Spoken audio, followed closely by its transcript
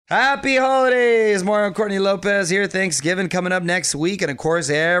Happy holidays! Mario and Courtney Lopez here. Thanksgiving coming up next week. And of course,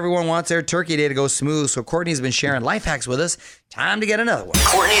 everyone wants their turkey day to go smooth. So Courtney's been sharing life hacks with us. Time to get another one.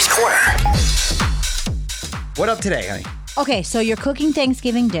 Courtney's Corner. What up today, honey? Okay, so you're cooking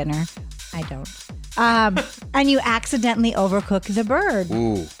Thanksgiving dinner. I don't. And you accidentally overcook the bird.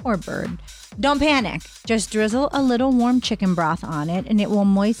 Ooh. Or bird. Don't panic. Just drizzle a little warm chicken broth on it, and it will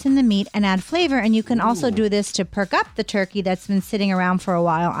moisten the meat and add flavor. And you can also do this to perk up the turkey that's been sitting around for a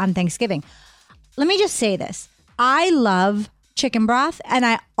while on Thanksgiving. Let me just say this. I love chicken broth, and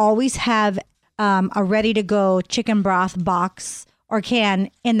I always have a ready-to-go chicken broth box or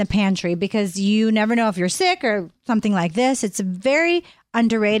can in the pantry because you never know if you're sick or something like this. It's very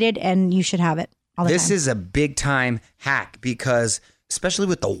underrated, and you should have it all the time. This is a big-time hack because... especially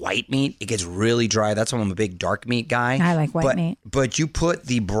with the white meat, it gets really dry. That's why I'm a big dark meat guy. I like white meat. But you put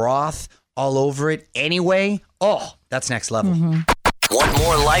the broth all over it anyway. Oh, that's next level. Mm-hmm. Want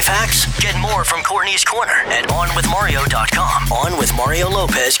more life hacks? Get more from Courtney's Corner at OnWithMario.com. On with Mario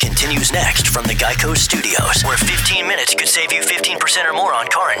Lopez continues next from the Geico Studios, where 15 minutes could save you 15% or more on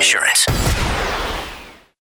car insurance.